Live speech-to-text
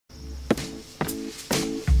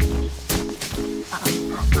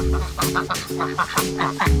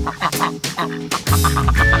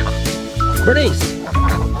Bernice!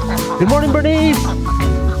 Good morning, Bernice!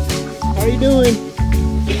 How are you doing?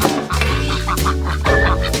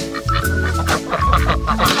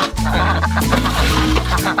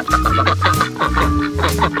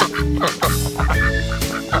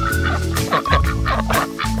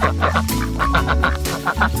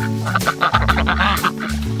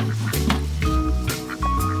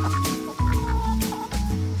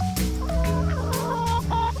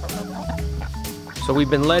 So we've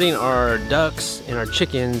been letting our ducks and our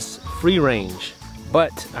chickens free range,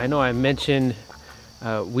 but I know I mentioned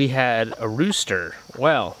we had a rooster.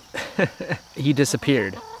 Well, he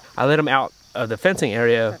disappeared. I let him out of the fencing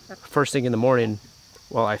area first thing in the morning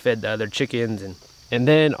while I fed the other chickens, and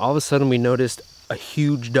then all of a sudden we noticed a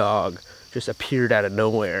huge dog just appeared out of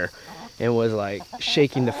nowhere and was like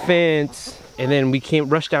shaking the fence, and then we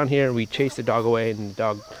rushed down here and we chased the dog away and the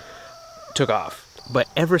dog took off. But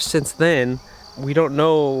ever since then, we don't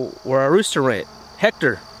know where our rooster went.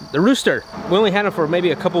 Hector, the rooster. We only had him for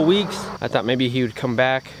maybe a couple weeks. I thought maybe he would come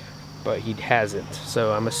back, but he hasn't.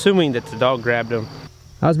 So I'm assuming that the dog grabbed him.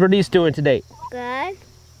 How's Bernice doing today? Good.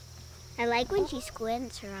 I like when she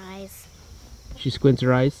squints her eyes. She squints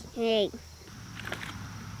her eyes? Hey.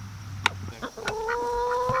 You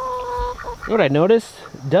know what I noticed?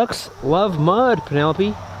 Ducks love mud,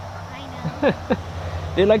 Penelope. I know.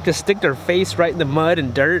 They like to stick their face right in the mud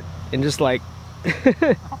and dirt and just like... Just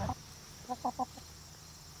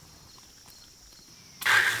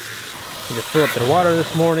fill up their water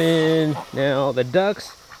this morning. Now the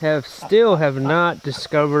ducks still have not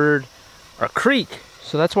discovered our creek,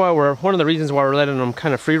 so that's why one of the reasons why we're letting them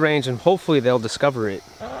kind of free range, and hopefully they'll discover it.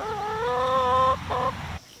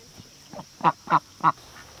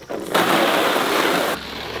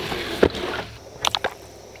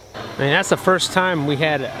 I mean, that's the first time we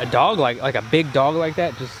had a dog like a big dog like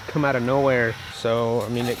that just come out of nowhere. So I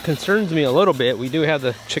mean, it concerns me a little bit. We do have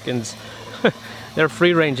the chickens. They're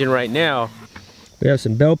free ranging right now. We have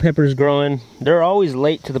some bell peppers growing. They're always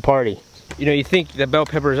late to the party. You know, you think the bell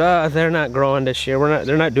peppers, they're not growing this year.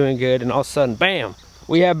 They're not doing good, and all of a sudden, bam,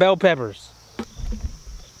 we have bell peppers.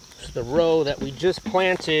 This is the row that we just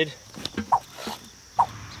planted.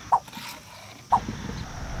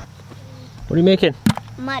 What are you making?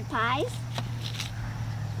 Mud pies.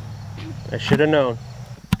 I should have known.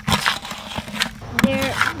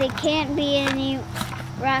 They can't be any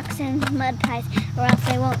rocks and mud pies, or else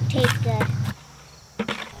they won't taste good.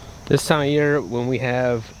 This time of year, when we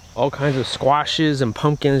have all kinds of squashes and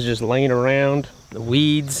pumpkins just laying around, the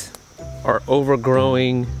weeds are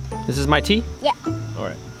overgrowing. This is my tea? Yeah. All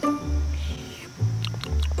right.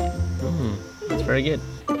 It's very good.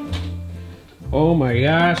 Oh my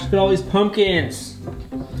gosh, look at all these pumpkins.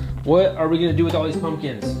 What are we gonna do with all these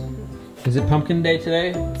pumpkins? Is it pumpkin day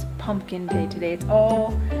today? It's pumpkin day today. It's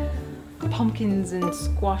all pumpkins and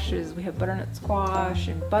squashes. We have butternut squash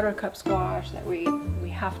and buttercup squash that we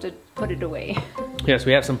have to put it away. Yes,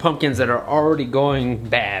 we have some pumpkins that are already going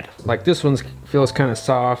bad. Like this one feels kind of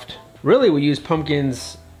soft. Really, we use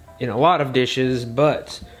pumpkins in a lot of dishes,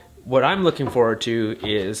 but what I'm looking forward to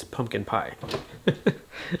is pumpkin pie.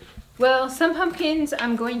 Well, some pumpkins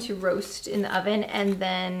I'm going to roast in the oven, and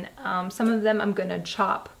then some of them I'm gonna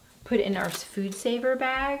chop, put in our food saver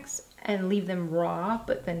bags and leave them raw,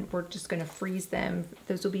 but then we're just gonna freeze them.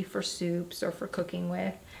 Those will be for soups or for cooking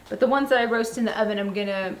with. But the ones that I roast in the oven, I'm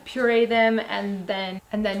gonna puree them and then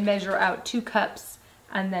measure out 2 cups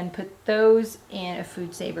and then put those in a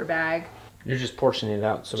food saver bag. You're just portioning it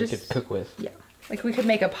out so we could cook with. Yeah, like we could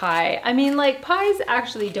make a pie. I mean, like, pies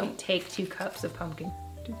actually don't take 2 cups of pumpkin.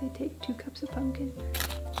 Do they take 2 cups of pumpkin?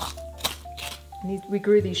 We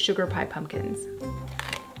grew these sugar pie pumpkins.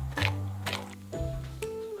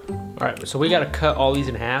 All right, so we gotta cut all these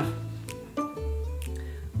in half.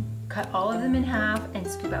 Cut all of them in half and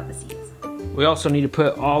scoop out the seeds. We also need to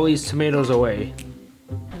put all these tomatoes away.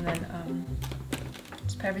 And then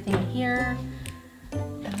just put everything in here.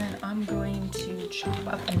 And then I'm going to chop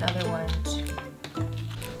up another one too.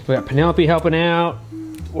 We got Penelope helping out.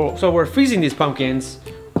 Well, so we're freezing these pumpkins.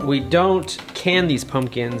 We don't can these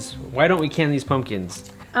pumpkins. Why don't we can these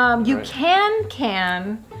pumpkins? You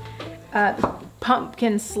can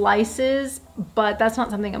pumpkin slices, but that's not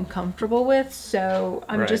something I'm comfortable with, so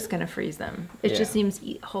I'm just gonna freeze them. It just seems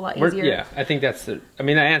a whole lot easier. Yeah, I think that's the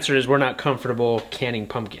answer is we're not comfortable canning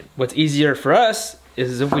pumpkin. What's easier for us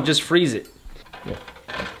is if we just freeze it. Yeah.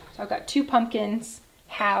 So I've got 2 pumpkins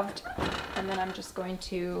halved, and then I'm just going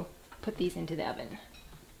to put these into the oven.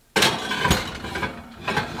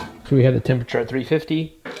 So we have the temperature at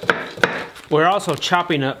 350. We're also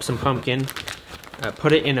chopping up some pumpkin.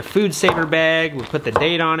 put it in a food saver bag. We put the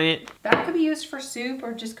date on it. That could be used for soup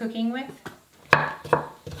or just cooking with.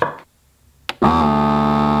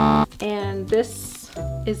 And this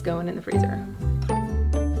is going in the freezer.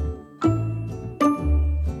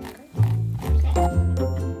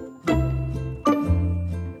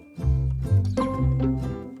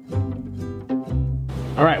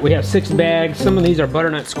 All right, we have 6 bags. Some of these are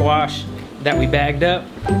butternut squash that we bagged up.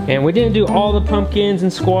 And we didn't do all the pumpkins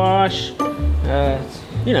and squash.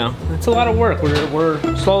 You know, it's a lot of work. We're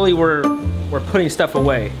slowly putting stuff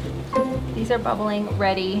away. These are bubbling,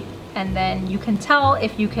 ready, and then you can tell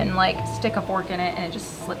if you can like stick a fork in it and it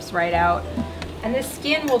just slips right out. And the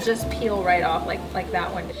skin will just peel right off like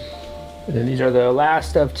that one. And then these are the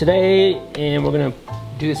last of today, and we're gonna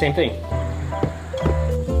do the same thing.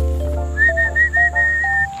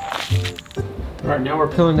 All right, now we're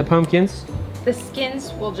peeling the pumpkins. The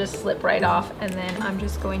skins will just slip right off, and then I'm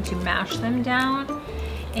just going to mash them down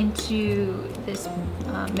into this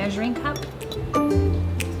measuring cup.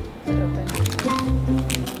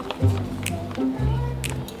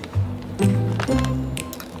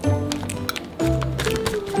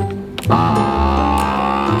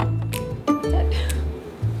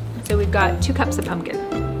 So we've got 2 cups of pumpkin.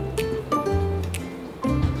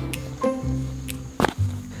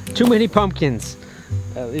 Too many pumpkins.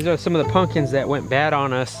 These are some of the pumpkins that went bad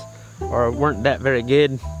on us or weren't that very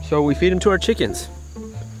good. So we feed them to our chickens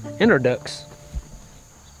and our ducks.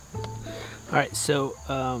 All right, so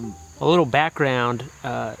a little background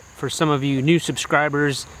for some of you new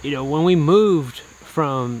subscribers. You know, when we moved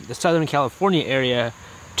from the Southern California area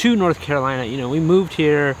to North Carolina, you know, we moved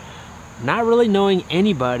here not really knowing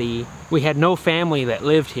anybody. We had no family that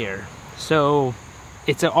lived here. So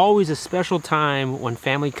it's always a special time when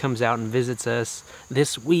family comes out and visits us.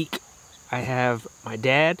 This week, I have my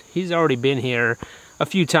dad. He's already been here a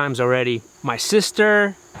few times already. My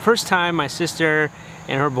sister, first time my sister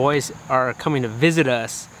and her boys are coming to visit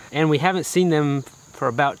us. And we haven't seen them for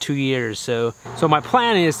about 2 years. So my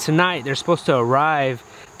plan is tonight, they're supposed to arrive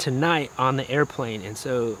tonight on the airplane. And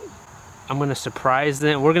so I'm gonna surprise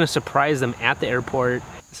them. We're gonna surprise them at the airport.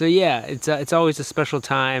 So yeah, it's always a special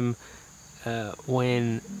time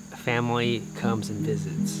when family comes and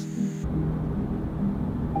visits.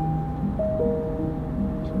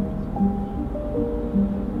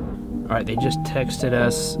 All right, they just texted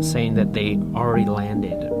us saying that they already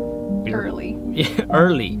landed. Early. Yeah,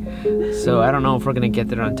 early. So I don't know if we're gonna get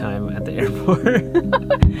there on time at the airport.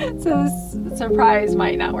 So this surprise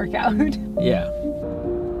might not work out. Yeah.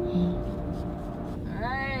 All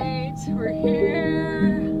right, we're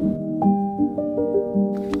here.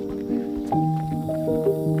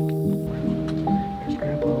 There's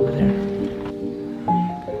Grandpa over there.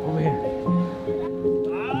 Over here.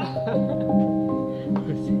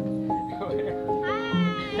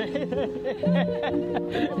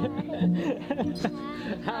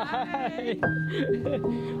 Hi.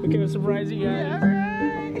 We came to surprise you guys. Yeah,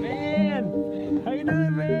 right. Man, how you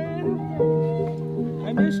doing, man?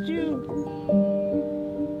 I missed you.